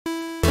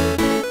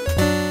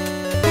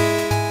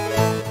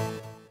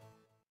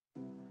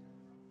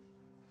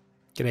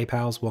G'day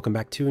pals, welcome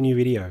back to a new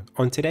video.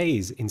 On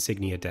today's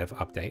Insignia dev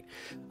update,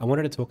 I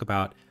wanted to talk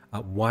about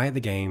why the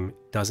game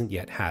doesn't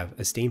yet have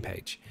a Steam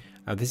page.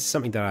 This is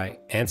something that I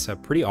answer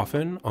pretty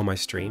often on my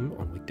stream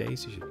on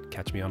weekdays. You should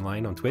catch me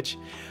online on Twitch,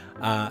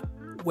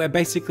 where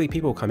basically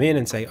people come in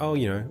and say, oh,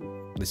 you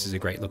know, this is a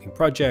great looking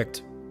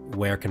project.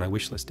 Where can I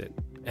wishlist it?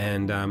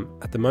 And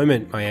at the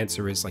moment, my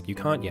answer is like, you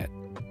can't yet.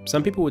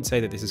 Some people would say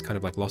that this is kind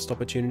of like lost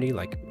opportunity,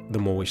 like the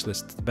more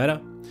wishlists, the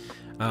better.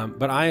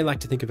 But I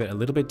like to think of it a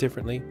little bit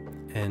differently,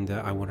 and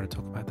I wanted to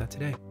talk about that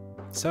today.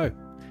 So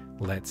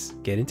let's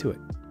get into it.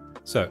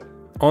 So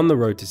on the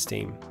road to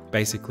Steam,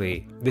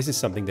 basically, this is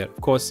something that,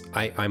 of course,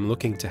 I'm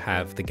looking to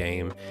have the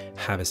game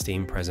have a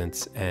Steam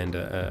presence and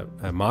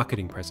a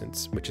marketing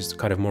presence, which is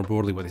kind of more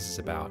broadly what this is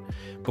about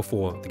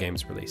before the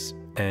game's release.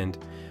 And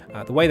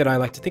the way that I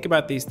like to think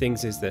about these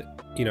things is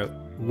that, you know,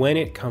 when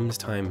it comes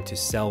time to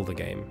sell the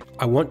game,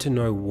 I want to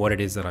know what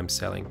it is that I'm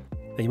selling.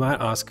 Now you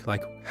might ask,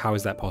 like, how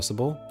is that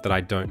possible that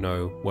I don't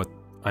know what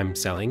I'm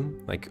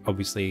selling? Like,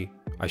 obviously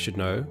I should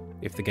know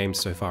if the game's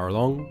so far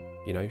along.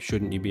 You know,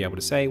 shouldn't you be able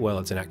to say, well,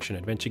 it's an action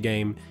adventure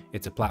game,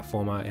 it's a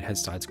platformer, it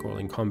has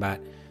side-scrolling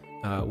combat,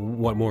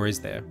 what more is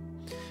there?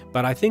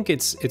 But I think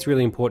it's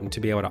really important to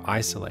be able to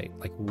isolate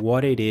like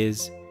what it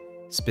is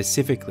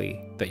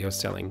specifically that you're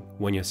selling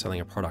when you're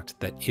selling a product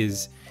that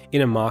is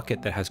in a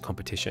market that has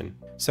competition.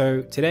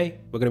 So today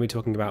we're going to be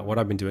talking about what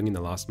I've been doing in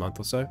the last month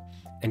or so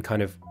and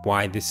kind of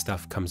why this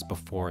stuff comes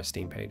before a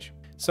Steam page.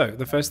 So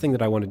the first thing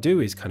that I want to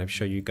do is kind of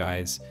show you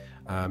guys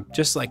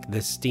just like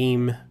the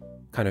Steam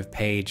kind of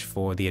page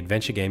for the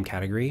adventure game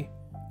category,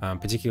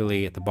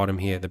 particularly at the bottom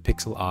here, the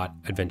pixel art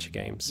adventure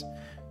games.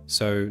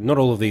 So not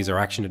all of these are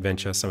action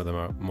adventure, some of them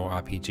are more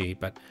RPG,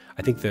 but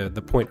I think the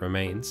point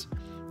remains.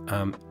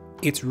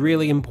 It's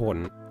really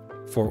important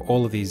for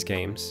all of these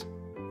games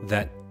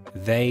that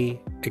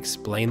they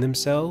explain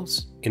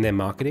themselves in their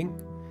marketing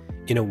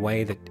in a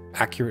way that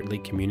accurately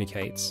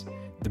communicates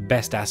the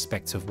best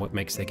aspects of what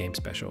makes their game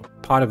special.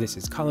 Part of this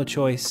is color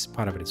choice,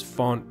 part of it is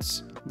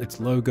fonts,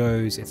 it's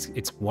logos,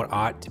 it's what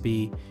art to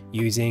be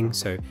using.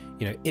 So,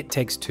 you know, It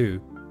Takes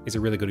Two is a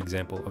really good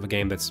example of a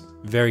game that's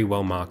very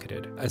well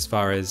marketed. As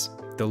far as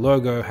the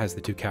logo has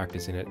the two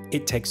characters in it.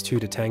 It Takes Two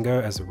to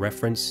Tango as a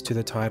reference to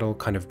the title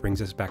kind of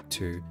brings us back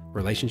to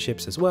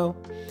relationships as well.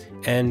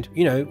 And,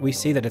 you know, we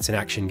see that it's an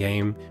action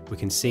game. We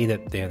can see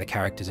that the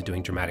characters are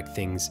doing dramatic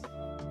things.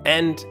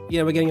 And, you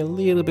know, we're getting a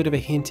little bit of a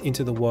hint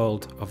into the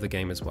world of the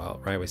game as well,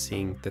 right? We're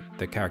seeing that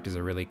the characters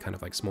are really kind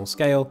of like small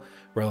scale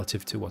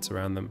relative to what's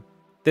around them.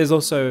 There's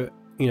also,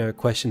 you know,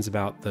 questions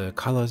about the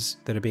colors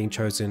that are being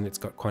chosen. It's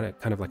got quite a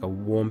kind of like a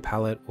warm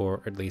palette,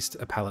 or at least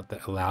a palette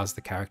that allows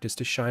the characters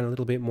to shine a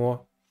little bit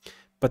more.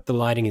 But the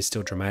lighting is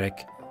still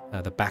dramatic.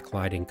 The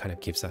backlighting kind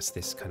of gives us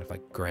this kind of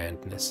like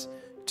grandness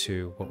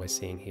to what we're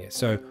seeing here.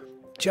 So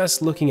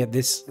just looking at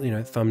this, you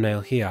know,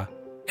 thumbnail here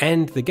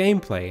and the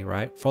gameplay,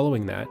 right,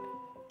 following that,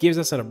 gives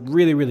us a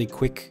really, really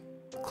quick,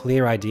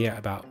 clear idea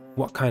about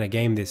what kind of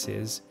game this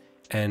is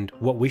and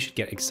what we should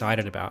get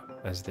excited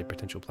about as the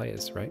potential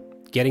players, right?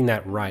 Getting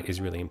that right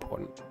is really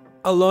important.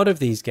 A lot of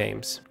these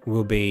games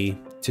will be,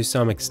 to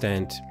some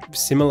extent,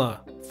 similar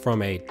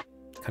from a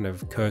kind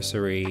of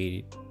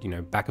cursory, you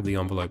know, back of the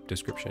envelope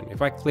description.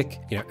 If I click,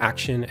 you know,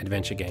 action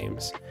adventure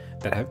games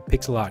that have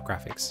pixel art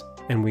graphics,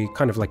 and we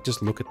kind of like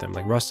just look at them,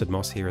 like Rusted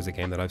Moss here is a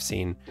game that I've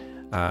seen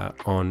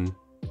on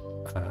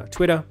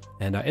Twitter,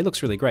 and it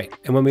looks really great.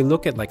 And when we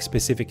look at like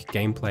specific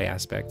gameplay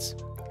aspects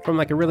from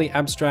like a really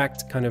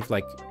abstract kind of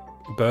like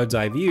bird's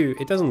eye view,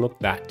 it doesn't look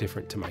that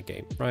different to my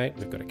game, right?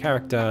 We've got a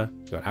character,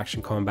 we've got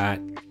action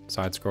combat,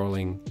 side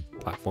scrolling,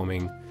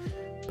 platforming,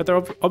 but there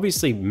are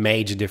obviously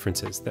major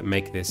differences that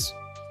make this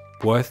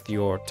worth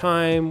your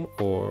time,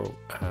 or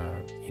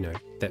you know,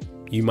 that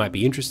you might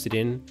be interested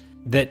in,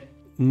 that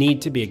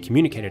need to be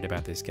communicated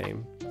about this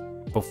game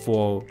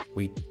before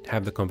we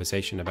have the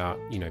conversation about,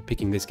 you know,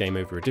 picking this game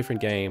over a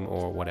different game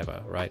or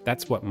whatever, right?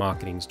 That's what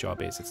marketing's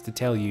job is. It's to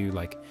tell you,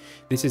 like,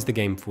 this is the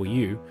game for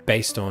you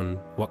based on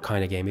what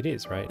kind of game it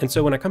is, right? And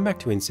so when I come back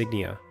to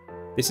Insignia,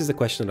 this is the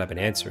question that I've been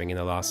answering in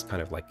the last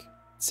kind of like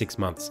 6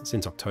 months,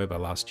 since October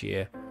last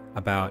year,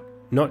 about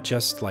not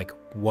just like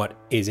what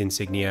is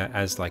Insignia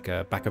as like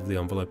a back of the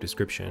envelope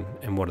description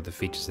and what are the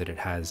features that it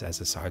has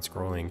as a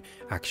side-scrolling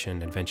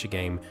action adventure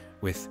game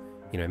with,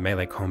 you know,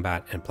 melee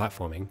combat and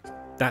platforming.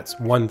 That's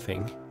one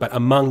thing, but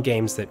among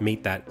games that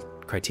meet that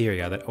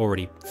criteria, that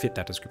already fit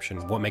that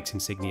description, what makes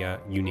Insignia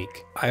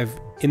unique? I've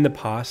in the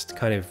past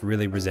kind of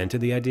really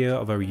resented the idea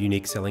of a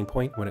unique selling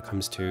point when it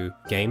comes to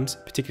games,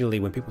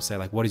 particularly when people say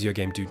like, what does your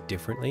game do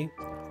differently?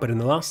 But in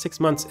the last 6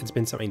 months, it's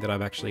been something that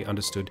I've actually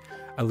understood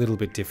a little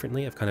bit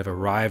differently. I've kind of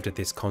arrived at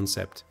this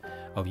concept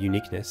of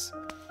uniqueness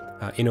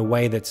in a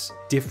way that's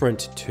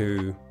different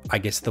to, I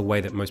guess, the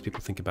way that most people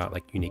think about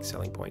like unique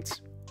selling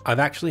points. I've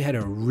actually had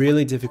a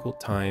really difficult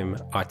time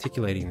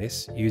articulating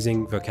this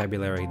using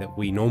vocabulary that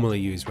we normally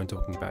use when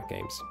talking about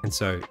games. And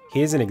so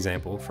here's an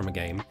example from a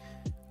game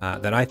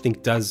that I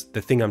think does the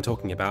thing I'm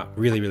talking about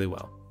really, really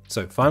well.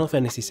 So Final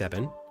Fantasy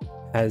VII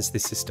has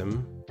this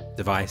system,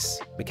 device,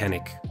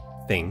 mechanic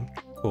thing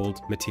called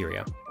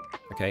materia.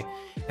 okay?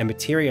 And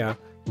materia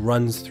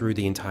runs through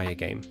the entire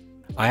game.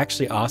 I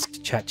actually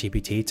asked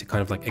ChatGPT to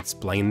kind of like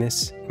explain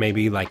this.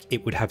 Maybe like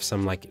it would have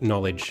some like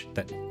knowledge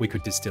that we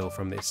could distill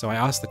from this. So I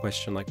asked the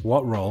question like,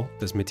 what role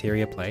does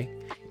materia play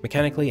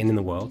mechanically and in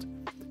the world?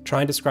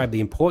 Try and describe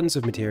the importance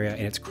of materia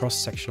and its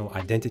cross-sectional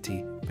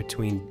identity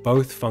between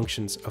both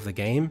functions of the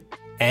game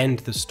and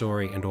the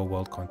story and or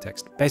world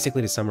context.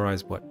 Basically, to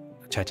summarize what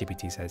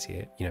ChatGPT says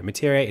here, you know,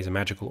 materia is a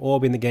magical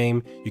orb in the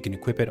game. You can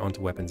equip it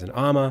onto weapons and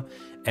armor,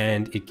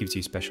 and it gives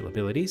you special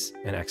abilities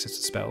and access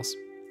to spells,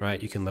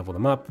 right? You can level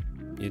them up.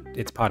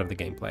 It's part of the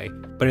gameplay.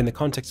 But in the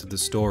context of the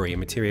story,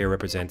 materia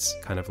represents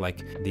kind of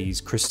like these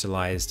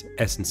crystallized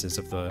essences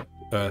of the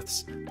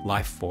Earth's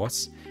life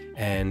force,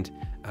 and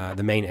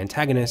the main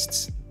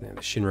antagonists, the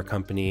Shinra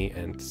Company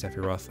and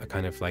Sephiroth, are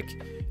kind of like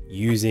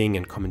using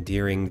and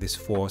commandeering this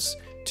force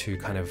to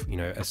kind of, you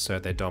know,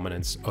 assert their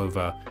dominance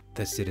over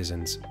the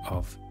citizens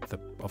of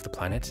the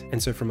planet.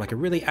 And so from like a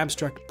really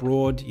abstract,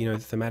 broad, you know,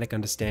 thematic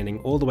understanding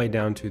all the way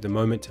down to the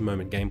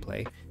moment-to-moment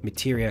gameplay,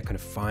 materia kind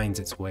of finds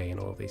its way in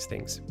all of these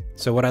things.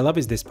 So what I love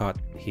is this part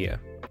here.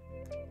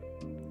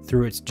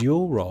 Through its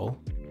dual role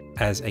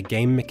as a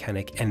game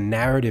mechanic and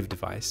narrative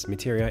device,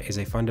 materia is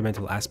a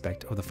fundamental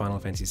aspect of the Final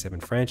Fantasy VII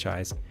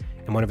franchise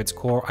and one of its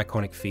core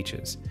iconic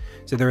features.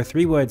 So there are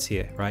three words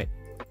here, right?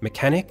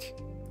 Mechanic,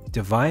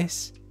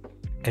 device,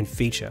 and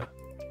feature.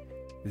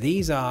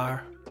 These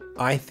are,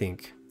 I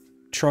think,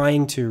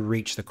 trying to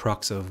reach the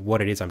crux of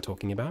what it is I'm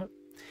talking about,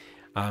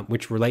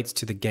 which relates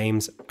to the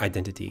game's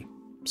identity.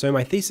 So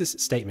my thesis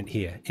statement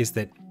here is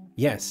that,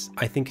 yes,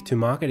 I think to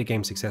market a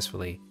game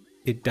successfully,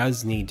 it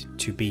does need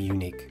to be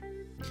unique.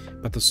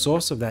 But the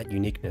source of that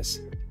uniqueness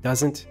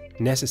doesn't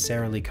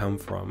necessarily come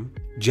from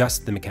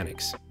just the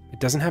mechanics. It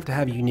doesn't have to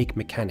have unique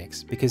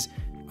mechanics, because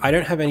I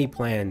don't have any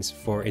plans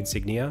for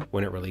Insignia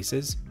when it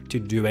releases to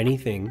do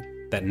anything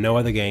that no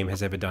other game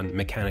has ever done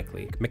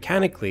mechanically.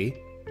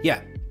 Mechanically,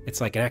 yeah,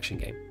 it's like an action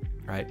game,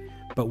 right?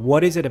 But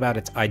what is it about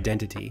its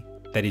identity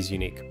that is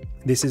unique?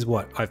 This is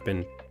what I've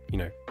been, you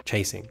know,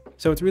 chasing.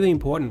 So it's really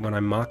important when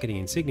I'm marketing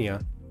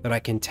Insignia that I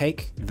can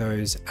take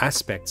those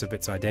aspects of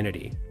its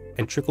identity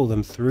and trickle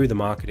them through the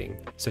marketing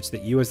such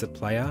that you as the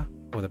player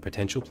or the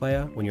potential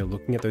player, when you're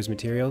looking at those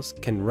materials,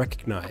 can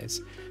recognize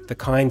the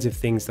kinds of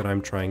things that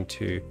I'm trying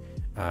to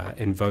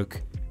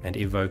invoke and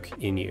evoke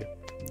in you,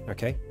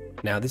 okay?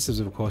 Now, this has,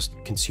 of course,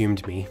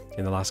 consumed me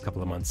in the last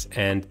couple of months,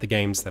 and the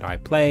games that I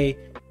play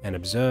and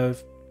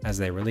observe as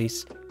they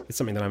release, it's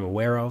something that I'm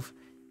aware of.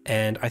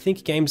 And I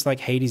think games like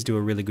Hades do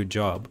a really good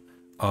job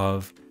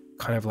of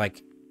kind of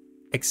like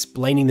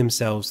explaining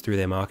themselves through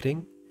their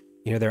marketing.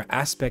 You know, there are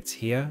aspects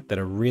here that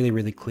are really,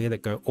 really clear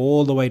that go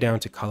all the way down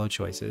to color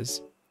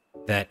choices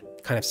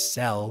that kind of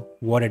sell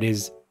what it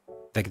is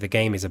that the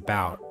game is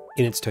about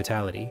in its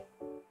totality,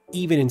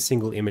 even in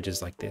single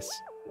images like this,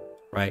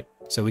 right?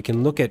 So we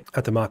can look at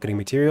the marketing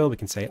material, we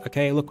can say,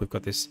 okay, look, we've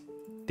got this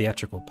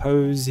theatrical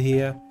pose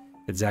here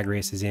that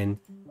Zagreus is in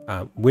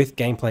with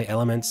gameplay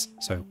elements.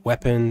 So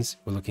weapons,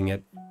 we're looking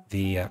at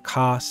the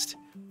cast,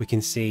 we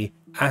can see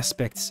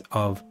aspects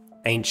of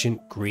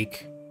ancient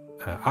Greek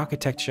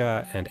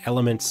architecture and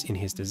elements in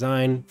his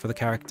design for the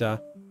character,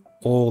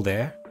 all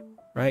there,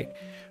 right?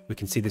 We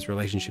can see this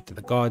relationship to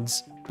the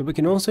gods, but we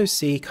can also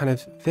see kind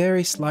of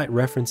very slight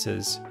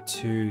references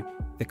to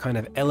the kind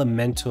of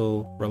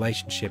elemental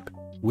relationship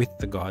with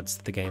the gods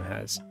that the game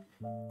has.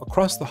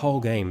 Across the whole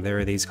game, there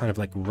are these kind of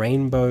like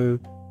rainbow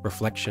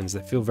reflections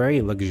that feel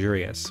very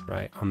luxurious,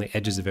 right? On the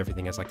edges of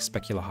everything as like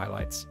specular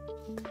highlights.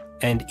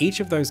 And each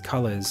of those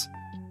colors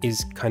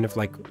is kind of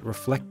like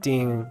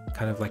reflecting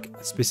kind of like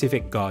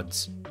specific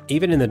gods.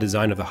 Even in the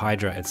design of the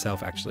Hydra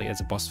itself, actually,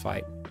 as a boss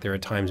fight, there are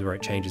times where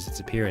it changes its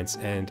appearance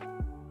and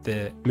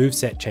the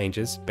moveset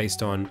changes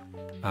based on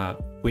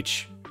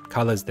which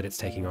colors that it's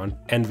taking on.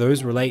 And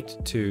those relate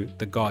to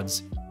the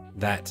gods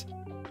that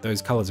those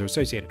colors are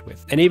associated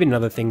with. And even in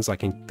other things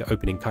like in the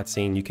opening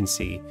cutscene, you can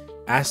see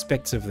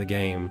aspects of the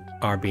game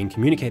are being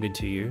communicated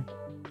to you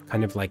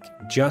kind of like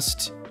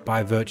just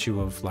by virtue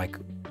of like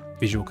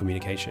visual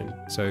communication.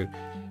 So,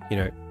 you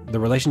know, the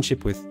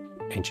relationship with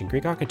ancient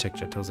Greek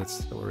architecture tells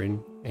us that we're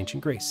in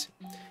ancient Greece.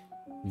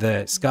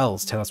 The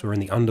skulls tell us we're in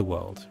the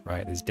underworld,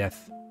 right? There's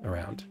death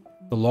around.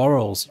 The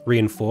laurels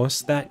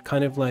reinforce that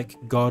kind of like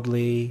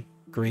godly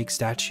Greek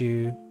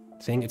statue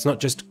thing. It's not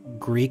just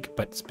Greek,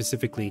 but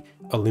specifically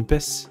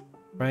Olympus,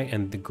 right?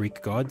 And the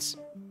Greek gods.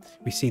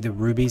 We see the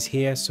rubies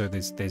here, so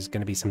there's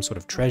going to be some sort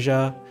of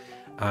treasure,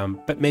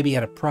 but maybe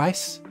at a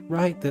price,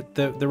 right?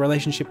 The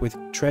relationship with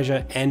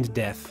treasure and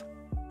death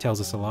tells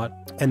us a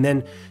lot. And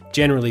then,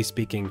 generally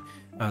speaking,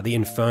 the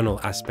infernal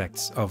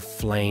aspects of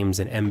flames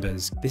and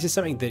embers. This is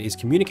something that is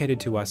communicated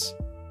to us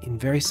in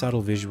very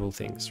subtle visual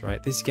things,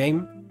 right? This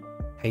game,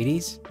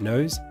 Hades,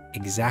 knows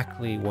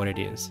exactly what it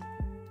is,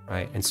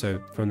 right? And so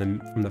from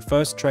the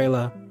first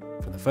trailer,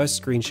 from the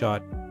first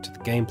screenshot to the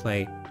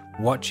gameplay,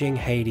 watching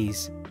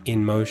Hades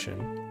in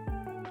motion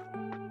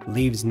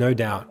leaves no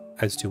doubt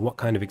as to what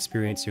kind of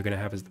experience you're going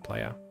to have as the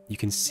player. You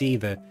can see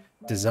the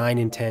design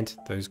intent,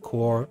 those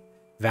core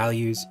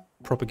values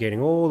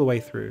propagating all the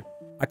way through.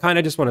 I kind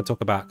of just want to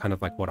talk about kind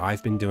of like what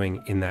I've been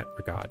doing in that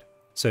regard.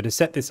 So to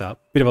set this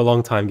up, bit of a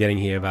long time getting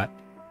here, but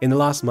in the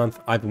last month,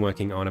 I've been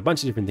working on a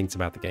bunch of different things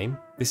about the game.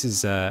 This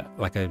is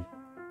like a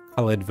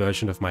colored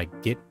version of my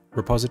Git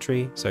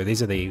repository. So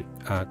these are the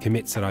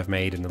commits that I've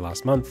made in the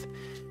last month.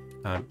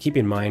 Keep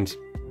in mind,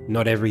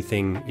 not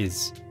everything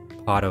is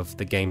part of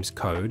the game's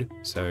code.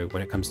 So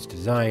when it comes to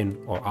design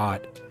or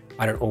art,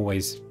 I don't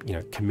always,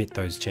 commit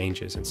those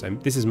changes. And so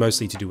this is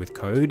mostly to do with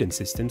code and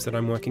systems that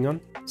I'm working on.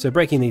 So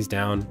breaking these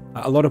down,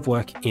 a lot of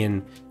work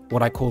in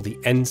what I call the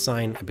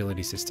Ensign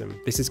ability system.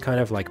 This is kind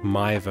of like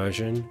my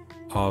version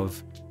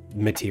of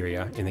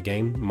materia in the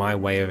game, my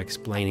way of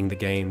explaining the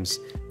game's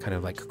kind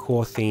of like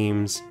core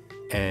themes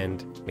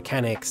and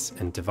mechanics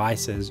and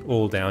devices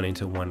all down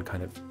into one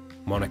kind of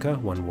moniker,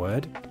 one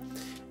word.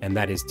 And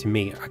that is, to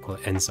me, I call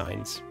it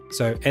ensigns.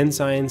 So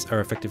ensigns are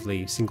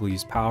effectively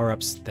single-use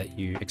power-ups that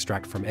you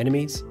extract from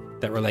enemies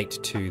that relate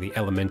to the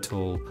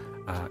elemental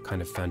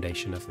kind of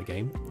foundation of the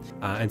game.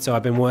 And so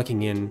I've been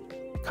working in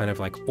kind of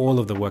like all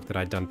of the work that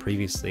I'd done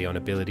previously on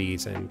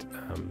abilities and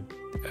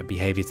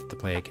behaviors that the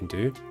player can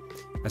do,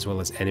 as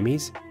well as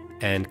enemies,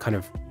 and kind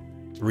of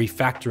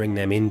refactoring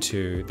them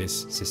into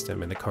this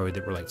system and the code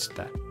that relates to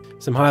that.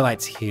 Some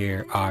highlights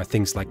here are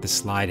things like the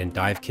slide and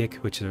dive kick,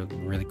 which are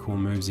really cool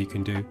moves you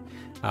can do.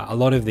 A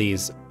lot of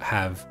these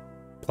have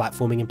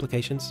platforming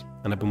implications,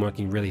 and I've been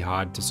working really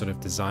hard to sort of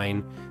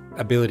design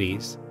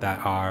abilities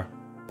that are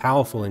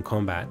powerful in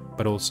combat,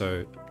 but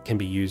also can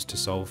be used to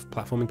solve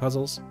platforming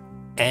puzzles,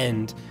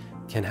 and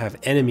can have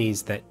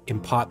enemies that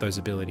impart those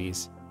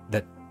abilities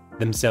that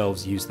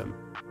themselves use them,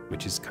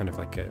 which is kind of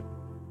like a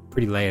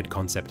pretty layered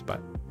concept,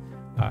 but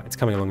it's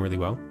coming along really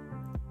well.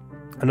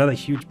 Another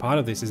huge part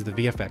of this is the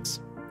VFX.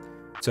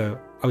 So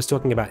I was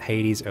talking about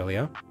Hades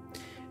earlier,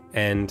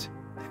 and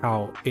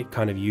how it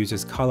kind of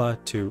uses color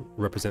to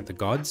represent the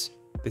gods.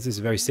 This is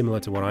very similar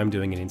to what I'm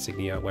doing in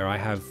Insignia, where I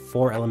have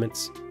 4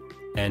 elements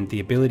and the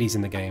abilities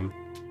in the game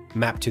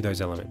map to those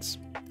elements.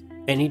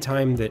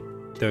 Anytime that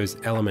those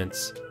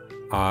elements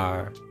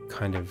are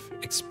kind of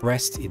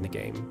expressed in the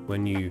game,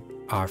 when you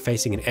are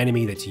facing an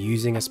enemy that's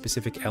using a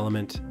specific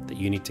element that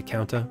you need to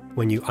counter,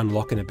 when you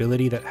unlock an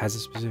ability that has a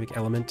specific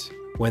element,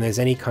 when there's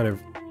any kind of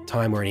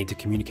time where I need to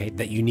communicate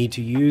that you need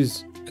to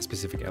use a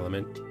specific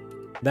element,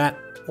 that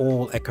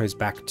all echoes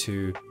back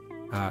to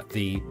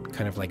the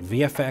kind of like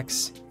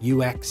VFX,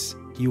 UX,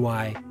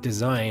 UI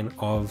design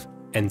of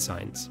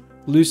ensigns.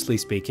 Loosely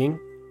speaking,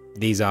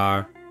 these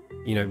are,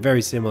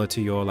 very similar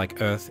to your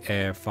like earth,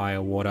 air,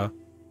 fire, water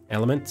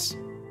elements,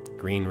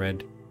 green,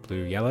 red,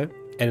 blue, yellow.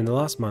 And in the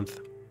last month,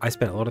 I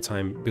spent a lot of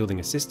time building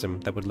a system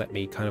that would let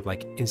me kind of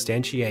like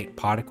instantiate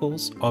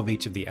particles of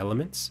each of the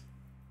elements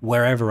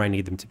wherever I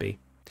need them to be,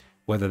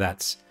 whether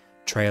that's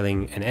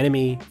trailing an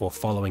enemy or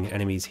following an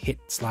enemy's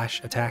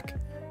hit/attack,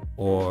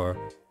 or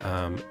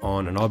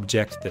on an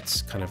object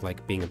that's kind of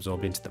like being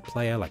absorbed into the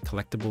player, like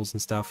collectibles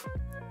and stuff.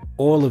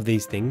 All of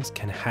these things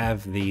can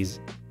have these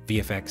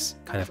VFX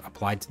kind of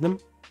applied to them,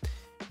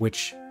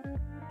 which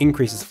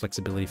increases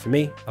flexibility for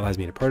me, allows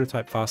me to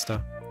prototype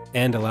faster,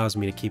 and allows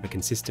me to keep a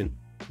consistent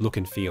look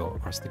and feel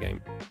across the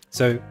game.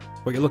 So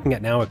what you're looking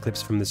at now are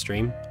clips from the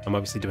stream. I'm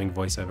obviously doing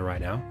voiceover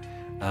right now.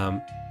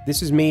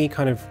 This is me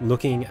kind of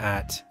looking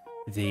at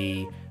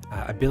the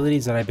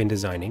abilities that I've been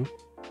designing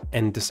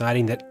and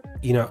deciding that,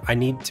 I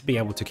need to be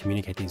able to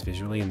communicate these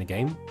visually in the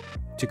game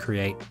to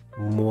create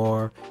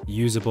more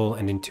usable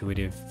and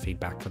intuitive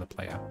feedback for the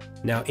player.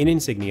 Now in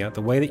Insignia,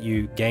 the way that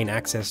you gain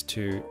access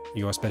to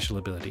your special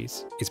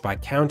abilities is by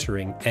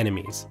countering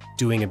enemies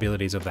doing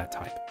abilities of that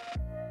type.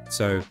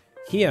 So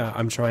here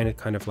I'm trying to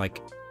kind of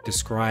like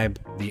describe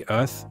the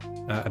earth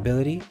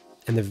ability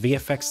and the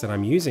VFX that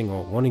I'm using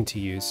or wanting to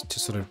use to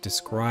sort of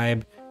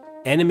describe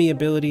enemy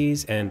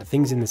abilities and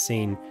things in the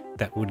scene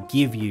that would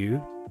give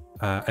you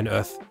an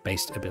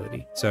earth-based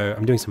ability. So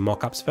I'm doing some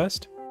mock-ups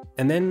first,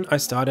 and then I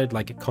started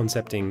like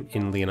concepting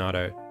in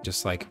Leonardo,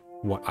 just like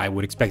what I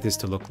would expect this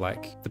to look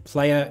like. The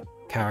player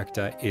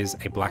character is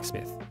a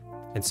blacksmith.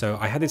 And so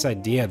I had this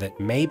idea that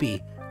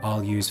maybe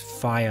I'll use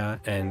fire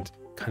and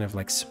kind of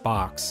like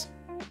sparks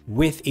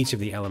with each of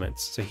the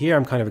elements. So here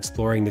I'm kind of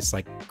exploring this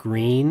like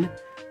green,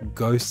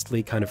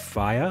 ghostly kind of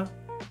fire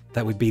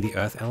that would be the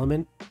earth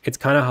element. It's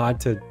kind of hard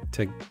to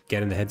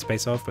get in the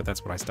headspace of, but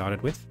that's what I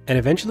started with. And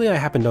eventually I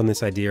happened on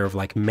this idea of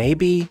like,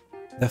 maybe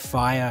the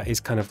fire is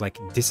kind of like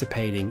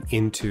dissipating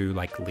into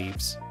like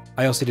leaves.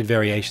 I also did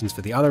variations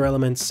for the other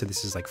elements. So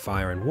this is like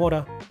fire and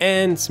water,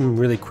 and some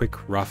really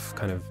quick, rough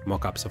kind of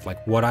mock-ups of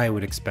like what I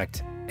would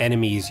expect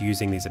enemies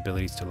using these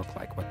abilities to look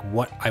like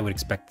what I would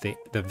expect the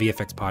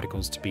VFX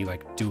particles to be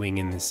like doing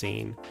in the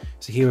scene.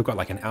 So here we've got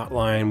like an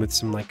outline with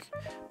some like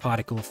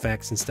particle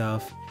effects and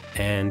stuff,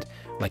 and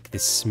like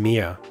this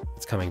smear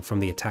that's coming from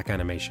the attack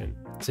animation.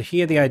 So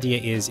here the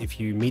idea is if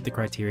you meet the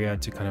criteria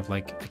to kind of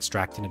like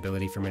extract an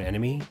ability from an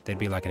enemy, there'd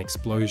be like an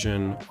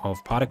explosion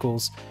of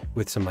particles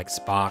with some like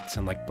sparks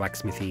and like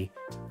blacksmithy,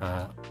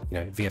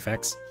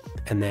 VFX,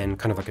 and then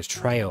kind of like a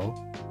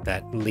trail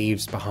that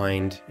leaves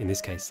behind, in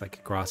this case,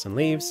 like grass and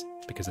leaves,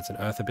 because it's an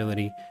earth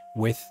ability,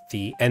 with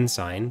the end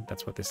sign,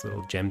 that's what this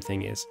little gem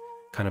thing is,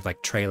 kind of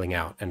like trailing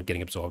out and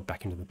getting absorbed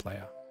back into the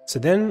player. So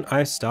then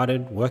I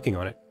started working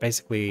on it.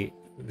 Basically,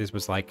 this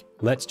was like,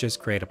 let's just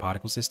create a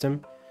particle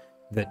system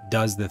that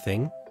does the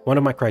thing. One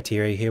of my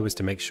criteria here was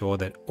to make sure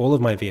that all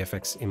of my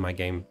VFX in my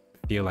game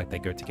feel like they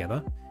go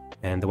together.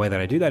 And the way that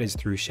I do that is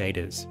through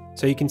shaders.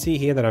 So you can see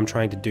here that I'm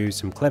trying to do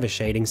some clever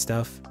shading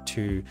stuff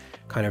to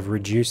kind of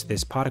reduce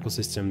this particle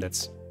system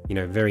that's,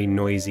 very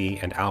noisy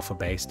and alpha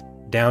based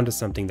down to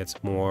something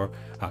that's more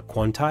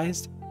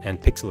quantized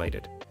and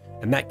pixelated.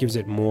 And that gives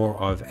it more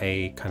of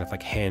a kind of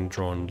like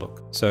hand-drawn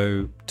look.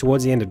 So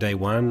towards the end of day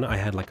one, I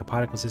had like a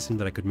particle system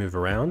that I could move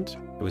around.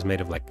 It was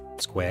made of like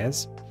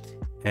squares.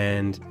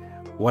 And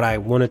what I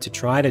wanted to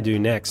try to do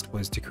next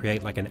was to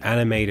create like an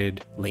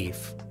animated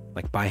leaf,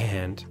 like by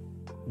hand,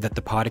 that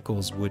the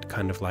particles would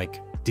kind of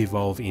like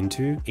devolve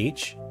into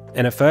each.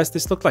 And at first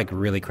this looked like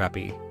really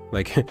crappy.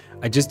 Like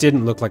I just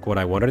didn't look like what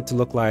I wanted it to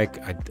look like.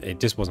 It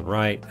just wasn't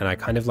right. And I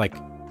kind of like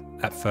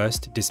at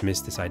first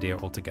dismissed this idea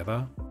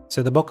altogether.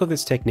 So the bulk of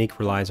this technique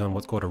relies on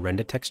what's called a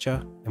render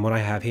texture. And what I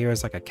have here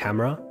is like a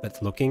camera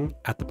that's looking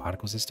at the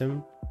particle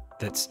system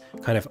that's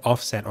kind of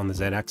offset on the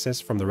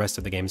Z-axis from the rest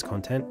of the game's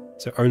content.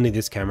 So only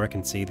this camera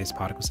can see this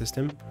particle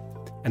system.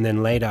 And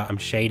then later I'm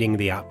shading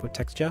the output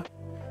texture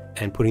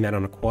and putting that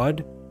on a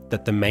quad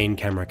that the main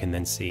camera can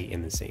then see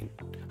in the scene.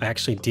 I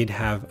actually did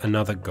have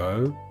another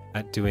go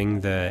at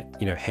doing the,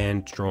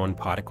 hand-drawn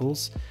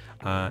particles.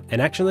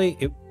 And actually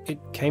it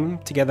came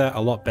together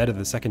a lot better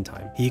the second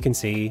time. Here you can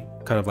see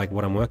kind of like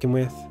what I'm working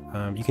with.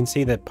 You can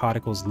see that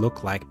particles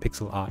look like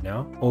pixel art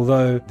now.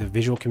 Although the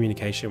visual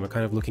communication, we're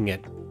kind of looking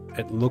at,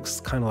 it looks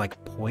kind of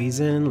like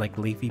poison, like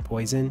leafy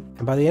poison.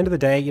 And by the end of the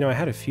day, I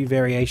had a few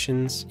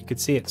variations. You could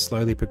see it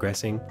slowly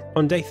progressing.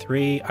 On day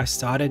 3, I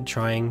started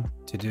trying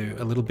to do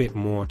a little bit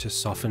more to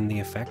soften the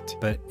effect,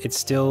 but it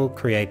still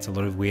creates a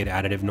lot of weird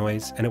additive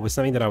noise. And it was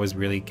something that I was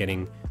really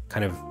getting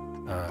kind of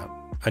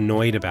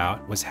annoyed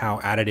about, was how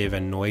additive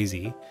and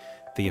noisy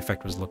the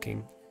effect was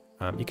looking.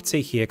 You can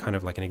see here kind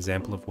of like an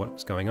example of what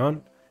was going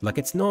on. Like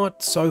it's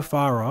not so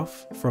far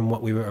off from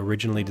what we were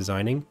originally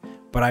designing,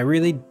 but I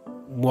really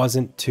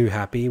wasn't too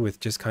happy with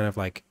just kind of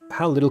like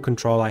how little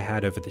control I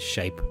had over the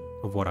shape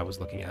of what I was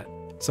looking at.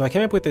 So I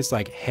came up with this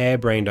like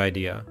harebrained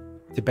idea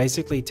to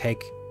basically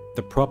take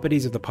the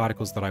properties of the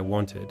particles that I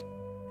wanted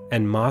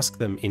and mask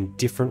them in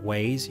different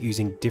ways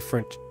using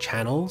different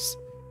channels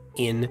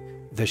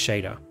in the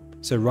shader.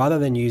 So rather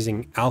than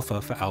using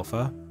alpha for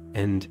alpha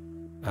and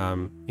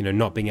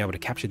not being able to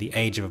capture the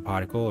age of a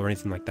particle or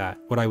anything like that,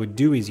 what I would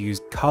do is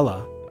use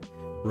color,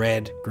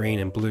 red, green,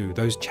 and blue,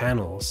 those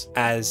channels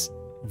as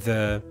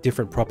the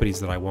different properties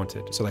that I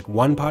wanted. So like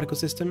one particle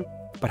system,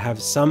 but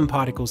have some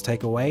particles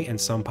take away and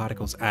some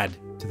particles add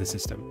to the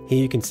system.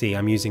 Here you can see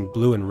I'm using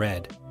blue and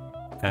red,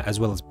 as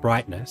well as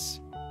brightness,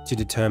 to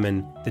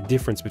determine the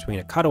difference between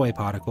a cutaway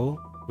particle,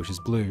 which is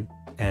blue,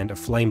 and a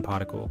flame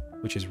particle,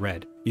 which is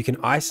red. You can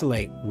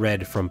isolate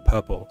red from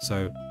purple.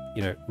 So,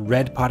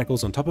 red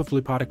particles on top of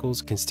blue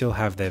particles can still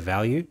have their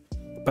value,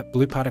 but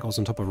blue particles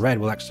on top of red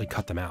will actually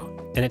cut them out.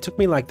 And it took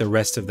me like the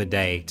rest of the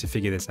day to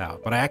figure this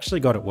out, but I actually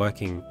got it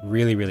working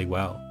really, really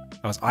well.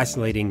 I was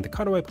isolating the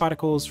cutaway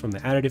particles from the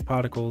additive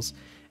particles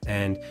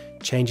and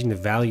changing the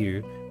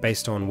value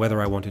based on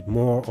whether I wanted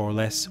more or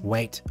less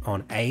weight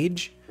on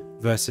age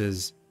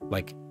versus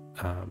like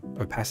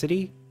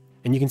opacity.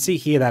 And you can see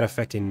here that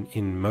effect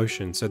in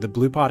motion. So the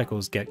blue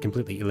particles get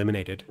completely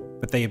eliminated,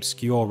 but they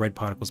obscure red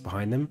particles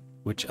behind them,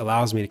 which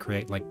allows me to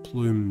create like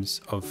plumes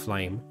of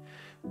flame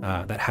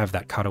that have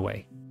that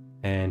cutaway.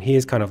 And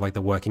here's kind of like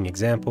the working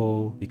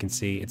example. You can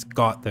see it's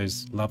got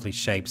those lovely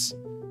shapes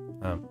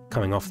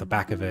coming off the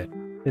back of it.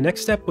 The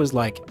next step was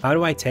like, how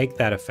do I take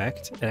that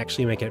effect and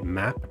actually make it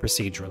map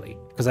procedurally?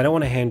 Because I don't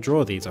want to hand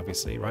draw these,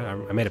 obviously, right?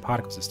 I made a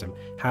particle system.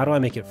 How do I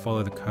make it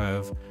follow the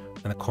curve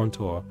and the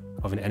contour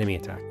of an enemy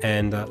attack?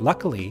 And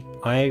luckily,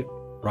 I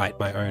write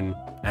my own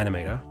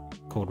animator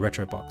called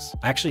Retrobox.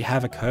 I actually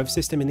have a curve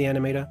system in the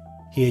animator.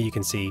 Here you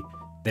can see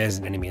there's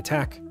an enemy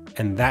attack,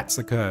 and that's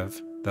the curve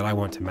that I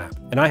want to map.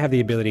 And I have the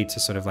ability to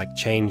sort of like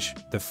change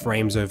the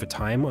frames over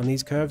time on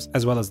these curves,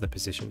 as well as the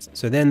positions.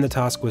 So then the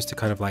task was to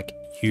kind of like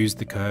use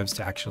the curves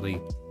to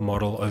actually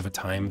model over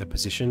time the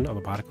position of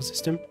a particle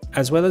system,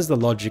 as well as the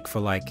logic for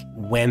like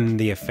when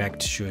the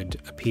effect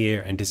should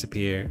appear and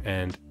disappear,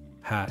 and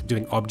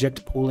doing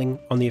object pooling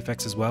on the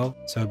effects as well.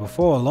 So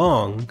before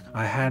long,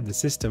 I had the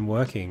system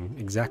working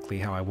exactly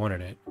how I wanted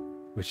it,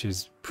 which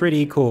is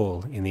pretty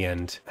cool in the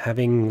end.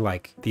 Having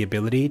like the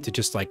ability to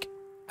just like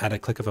at a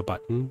click of a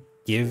button,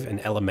 give an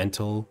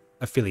elemental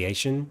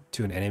affiliation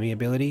to an enemy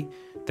ability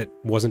that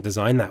wasn't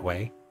designed that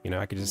way.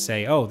 I could just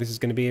say, oh, this is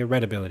going to be a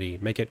red ability,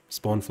 make it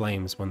spawn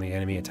flames when the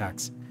enemy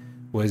attacks.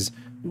 Was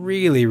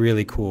really,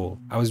 really cool.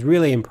 I was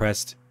really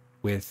impressed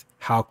with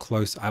how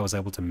close I was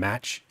able to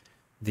match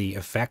the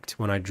effect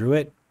when I drew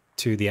it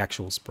to the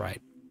actual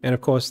sprite. And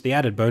of course, the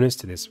added bonus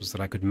to this was that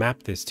I could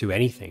map this to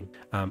anything.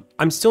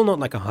 I'm still not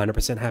like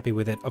 100% happy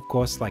with it. Of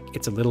course, like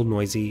it's a little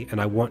noisy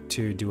and I want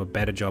to do a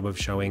better job of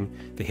showing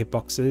the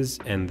hitboxes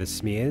and the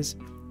smears.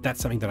 That's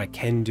something that I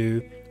can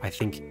do, I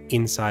think,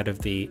 inside of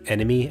the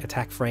enemy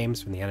attack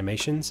frames from the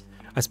animations.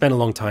 I spent a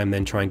long time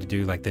then trying to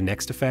do like the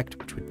next effect,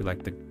 which would be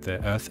like the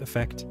earth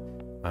effect,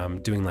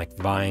 doing like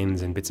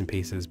vines and bits and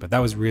pieces, but that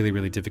was really,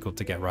 really difficult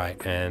to get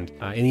right. And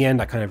in the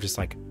end, I kind of just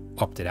like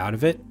opted out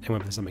of it and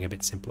went for something a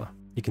bit simpler.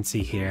 You can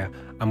see here,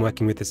 I'm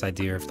working with this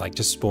idea of like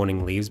just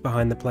spawning leaves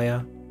behind the player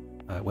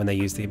when they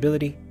use the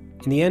ability.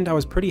 In the end, I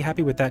was pretty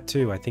happy with that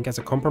too. I think as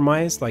a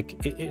compromise,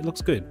 like it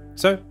looks good.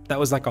 So that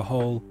was like a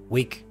whole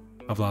week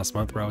of last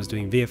month where I was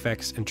doing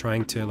VFX and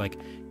trying to like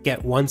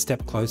get one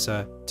step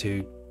closer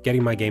to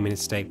getting my game in a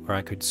state where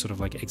I could sort of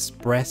like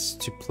express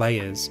to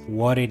players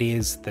what it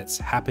is that's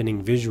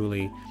happening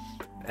visually,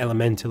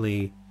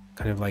 elementally,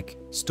 kind of like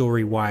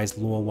story-wise,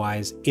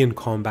 lore-wise, in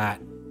combat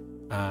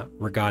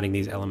regarding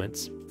these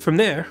elements. From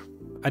there,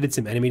 I did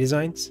some enemy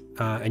designs,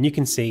 and you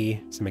can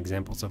see some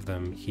examples of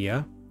them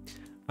here.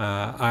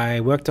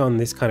 I worked on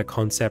this kind of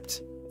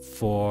concept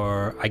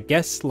for, I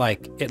guess,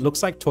 like, it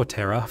looks like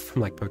Torterra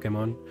from like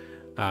Pokemon,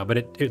 but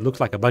it looks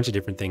like a bunch of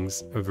different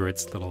things over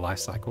its little life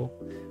cycle,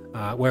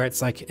 where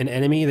it's like an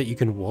enemy that you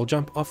can wall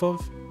jump off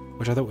of,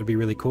 which I thought would be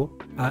really cool.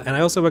 And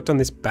I also worked on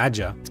this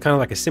badger. It's kind of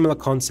like a similar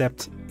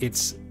concept.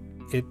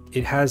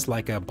 It has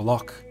like a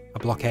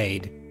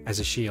blockade as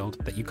a shield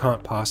that you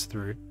can't pass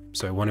through.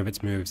 So one of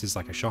its moves is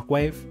like a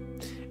shockwave,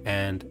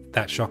 and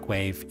that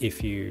shockwave,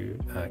 if you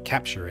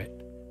capture it,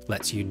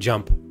 lets you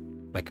jump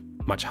like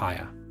much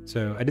higher.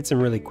 So I did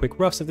some really quick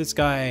roughs of this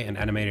guy and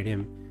animated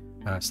him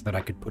so that I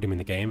could put him in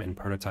the game and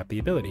prototype the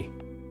ability.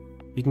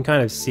 You can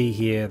kind of see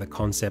here the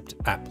concept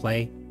at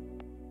play.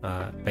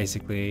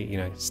 Basically, you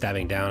know,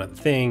 stabbing down at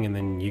the thing, and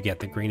then you get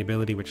the green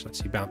ability, which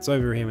lets you bounce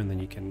over him, and then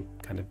you can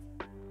kind of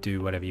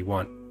do whatever you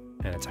want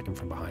and attack him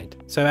from behind.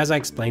 So as I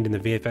explained in the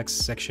VFX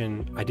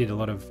section, I did a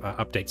lot of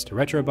updates to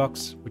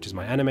Retrobox, which is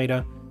my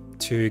animator,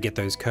 to get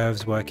those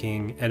curves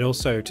working, and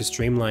also to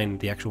streamline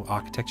the actual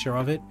architecture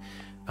of it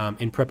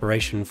in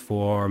preparation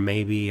for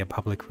maybe a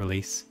public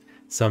release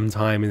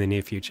sometime in the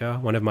near future.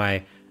 One of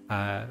my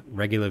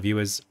regular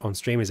viewers on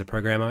stream is a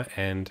programmer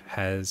and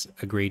has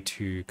agreed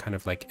to kind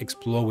of like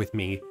explore with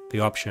me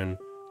the option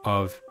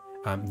of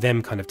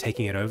them kind of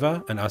taking it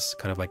over and us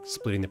kind of like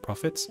splitting the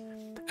profits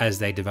as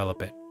they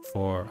develop it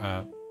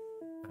for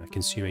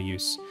consumer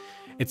use.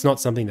 It's not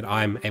something that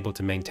I'm able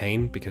to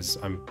maintain because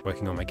I'm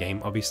working on my game,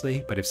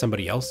 obviously, but if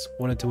somebody else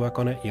wanted to work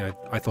on it, you know,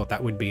 I thought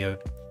that would be a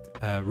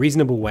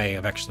reasonable way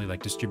of actually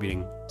like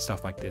distributing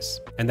stuff like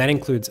this. And that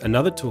includes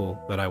another tool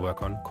that I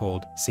work on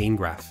called Scene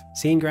Graph.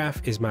 Scene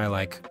Graph is my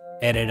like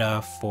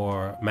editor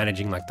for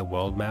managing like the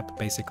world map,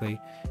 basically.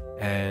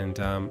 And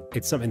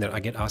it's something that I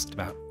get asked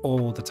about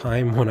all the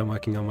time when I'm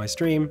working on my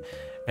stream.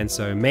 And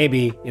so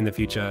maybe in the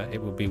future,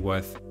 it will be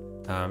worth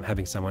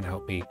having someone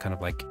help me kind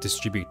of like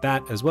distribute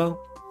that as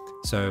well.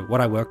 So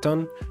what I worked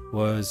on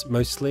was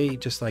mostly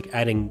just like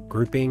adding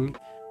grouping,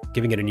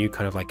 giving it a new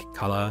kind of like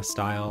color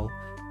style,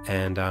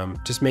 and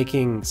just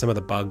making some of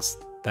the bugs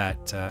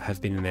that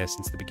have been in there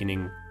since the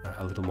beginning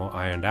a little more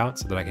ironed out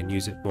so that I can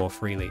use it more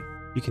freely.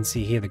 You can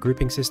see here the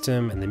grouping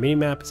system and the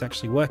minimap is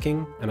actually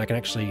working, and I can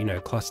actually, you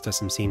know, cluster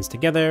some scenes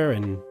together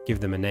and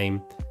give them a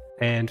name.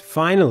 And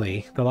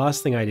finally, the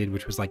last thing I did,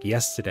 which was like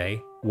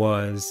yesterday,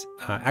 was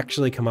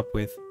actually come up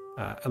with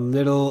a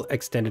little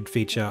extended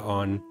feature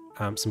on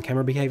some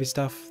camera behavior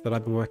stuff that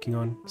I've been working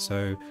on.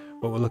 So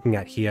what we're looking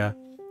at here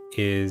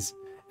is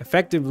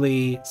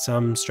effectively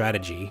some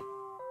strategy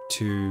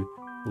to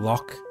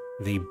lock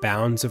the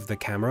bounds of the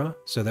camera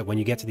so that when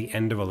you get to the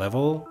end of a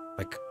level,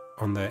 like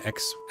on the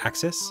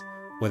X-axis,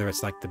 whether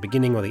it's like the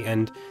beginning or the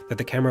end, that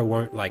the camera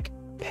won't like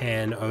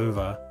pan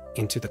over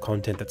into the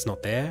content that's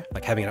not there,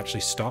 like having it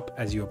actually stop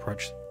as you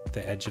approach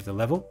the edge of the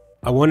level.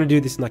 I want to do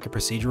this in like a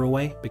procedural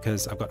way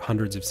because I've got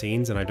hundreds of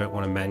scenes and I don't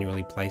want to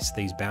manually place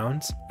these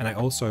bounds. And I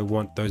also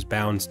want those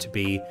bounds to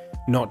be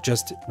not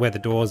just where the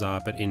doors are,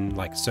 but in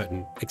like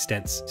certain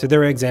extents. So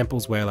there are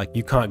examples where like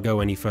you can't go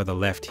any further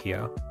left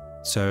here.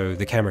 So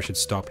the camera should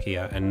stop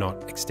here and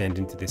not extend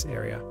into this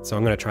area. So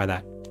I'm going to try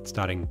that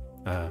starting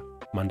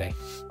Monday.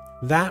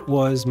 That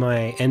was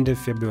my end of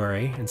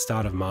February and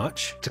start of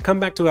March. To come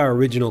back to our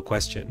original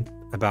question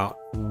about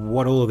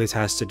what all of this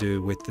has to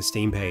do with the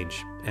Steam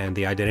page and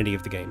the identity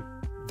of the game.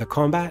 The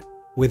combat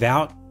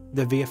without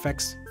the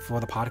VFX for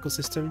the particle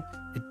system,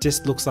 it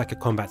just looks like a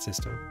combat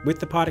system. With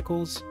the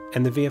particles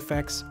and the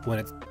VFX, when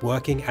it's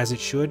working as it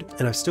should,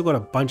 and I've still got a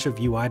bunch of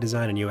UI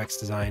design and UX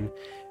design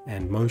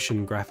and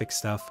motion graphic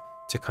stuff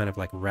to kind of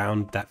like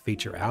round that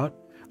feature out.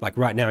 Like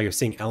right now you're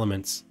seeing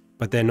elements,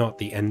 but they're not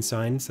the end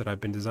signs that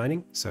I've been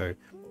designing. So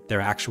there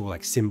are actual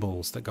like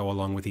symbols that go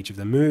along with each of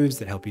the moves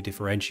that help you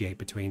differentiate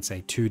between,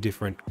 say, 2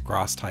 different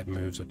grass type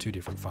moves or 2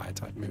 different fire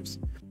type moves.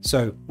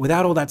 So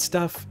without all that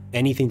stuff,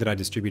 anything that I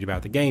distribute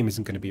about the game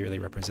isn't going to be really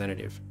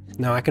representative.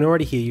 Now I can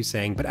already hear you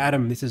saying, but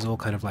Adam, this is all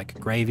kind of like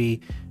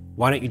gravy.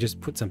 Why don't you just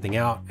put something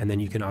out and then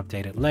you can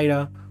update it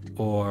later?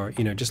 Or,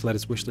 you know, just let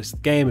us wishlist the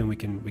game and we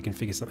can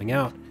figure something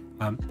out.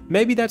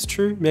 Maybe that's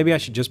true. Maybe I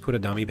should just put a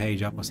dummy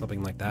page up or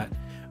something like that.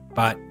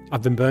 But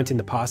I've been burnt in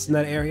the past in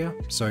that area.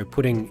 So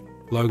putting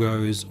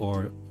logos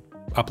or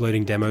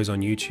uploading demos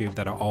on YouTube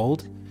that are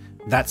old,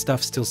 that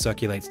stuff still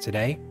circulates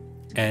today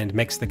and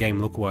makes the game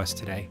look worse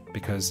today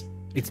because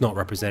it's not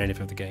representative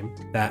of the game.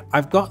 That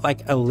I've got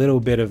like a little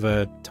bit of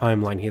a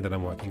timeline here that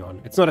I'm working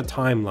on. It's not a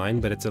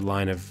timeline, but it's a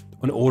line of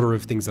an order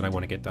of things that I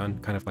want to get done,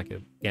 kind of like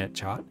a Gantt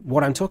chart.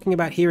 What I'm talking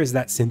about here is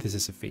that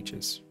synthesis of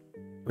features.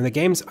 When the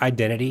game's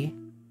identity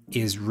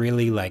is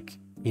really like,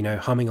 you know,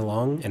 humming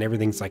along and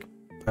everything's like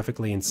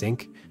perfectly in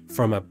sync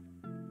from a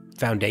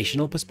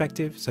foundational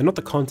perspective, so not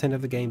the content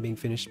of the game being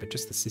finished, but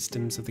just the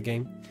systems of the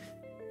game,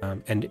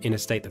 and in a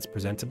state that's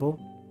presentable,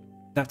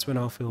 that's when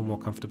I'll feel more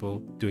comfortable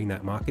doing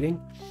that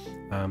marketing,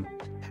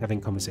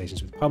 having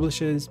conversations with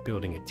publishers,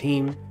 building a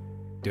team,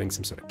 doing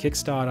some sort of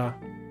Kickstarter,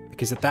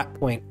 because at that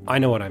point I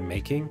know what I'm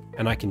making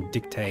and I can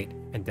dictate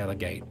and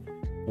delegate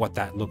what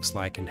that looks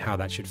like and how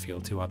that should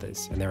feel to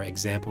others. And there are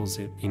examples,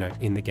 you know,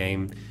 in the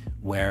game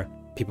where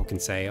people can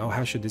say, oh,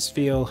 how should this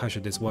feel? How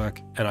should this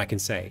work? And I can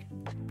say,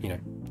 you know,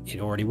 it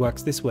already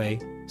works this way,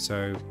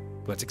 so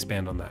let's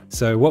expand on that.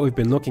 So what we've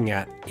been looking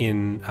at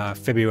in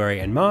February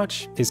and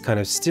March is kind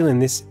of still in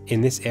this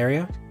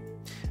area,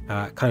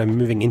 kind of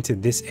moving into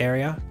this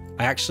area.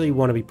 I actually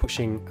want to be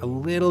pushing a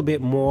little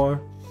bit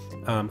more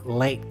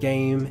late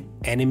game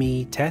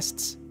enemy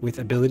tests with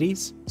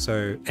abilities.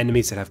 So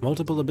enemies that have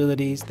multiple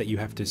abilities that you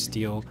have to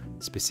steal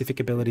specific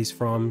abilities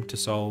from to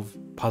solve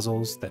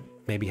puzzles that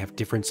maybe have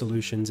different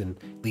solutions and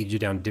lead you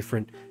down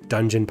different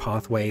dungeon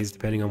pathways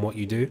depending on what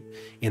you do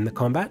in the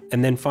combat.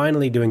 And then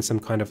finally doing some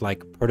kind of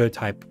like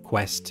prototype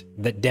quest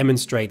that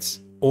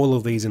demonstrates all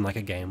of these in like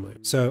a game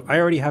loop. So I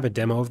already have a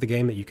demo of the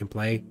game that you can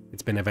play.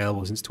 It's been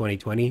available since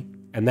 2020,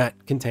 and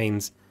that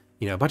contains,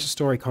 you know, a bunch of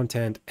story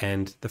content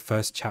and the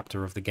first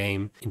chapter of the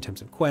game in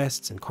terms of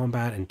quests and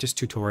combat and just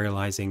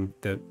tutorializing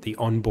the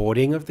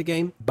onboarding of the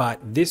game. But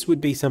this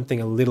would be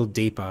something a little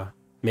deeper,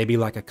 maybe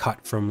like a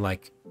cut from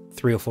like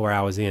 3 or 4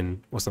 hours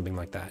in or something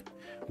like that,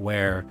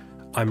 where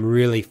I'm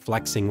really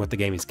flexing what the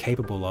game is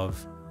capable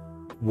of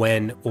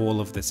when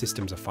all of the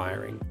systems are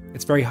firing.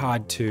 It's very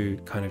hard to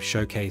kind of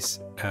showcase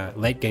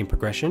late game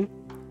progression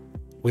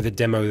with a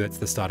demo that's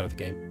the start of the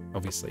game.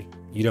 Obviously,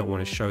 you don't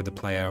want to show the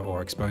player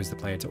or expose the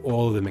player to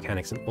all of the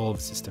mechanics and all of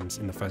the systems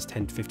in the first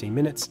 10 to 15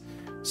 minutes.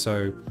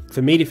 So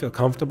for me to feel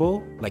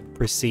comfortable, like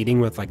proceeding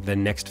with like the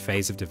next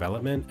phase of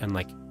development and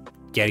like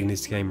getting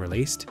this game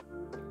released,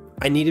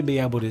 I need to be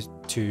able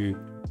to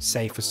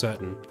say for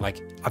certain,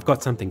 like I've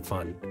got something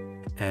fun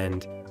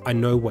and I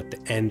know what the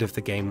end of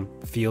the game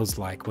feels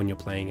like when you're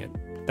playing it.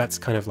 That's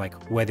kind of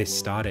like where this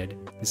started,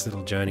 this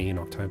little journey in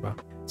October.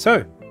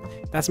 So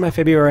that's my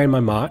February and my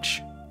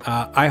March.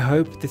 I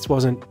hope this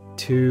wasn't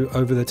too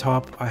over the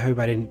top. I hope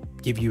I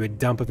didn't give you a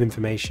dump of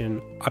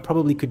information. I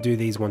probably could do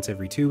these once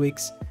every 2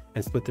 weeks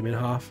and split them in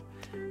half.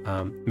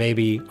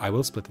 Maybe I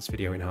will split this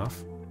video in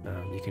half.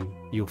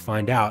 You'll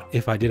find out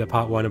if I did a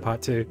part 1 and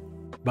part 2.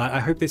 But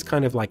I hope this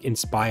kind of like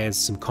inspires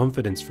some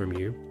confidence from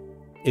you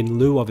in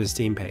lieu of a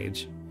Steam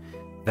page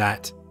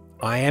that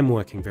I am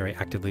working very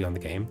actively on the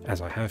game,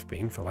 as I have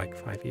been for like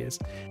 5 years,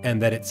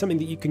 and that it's something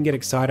that you can get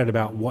excited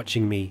about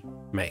watching me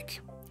make.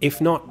 If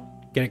not,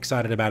 get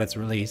excited about its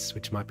release,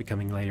 which might be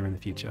coming later in the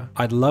future.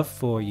 I'd love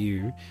for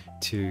you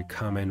to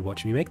come and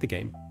watch me make the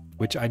game,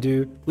 which I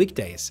do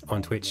weekdays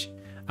on Twitch.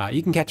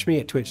 You can catch me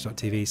at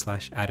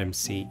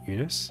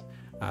twitch.tv/AdamCUnis.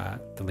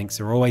 The links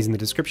are always in the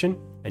description,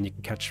 and you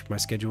can catch my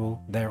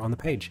schedule there on the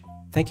page.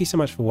 Thank you so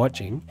much for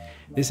watching.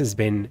 This has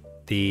been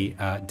the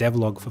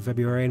devlog for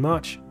February and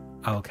March.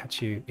 I'll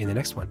catch you in the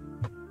next one.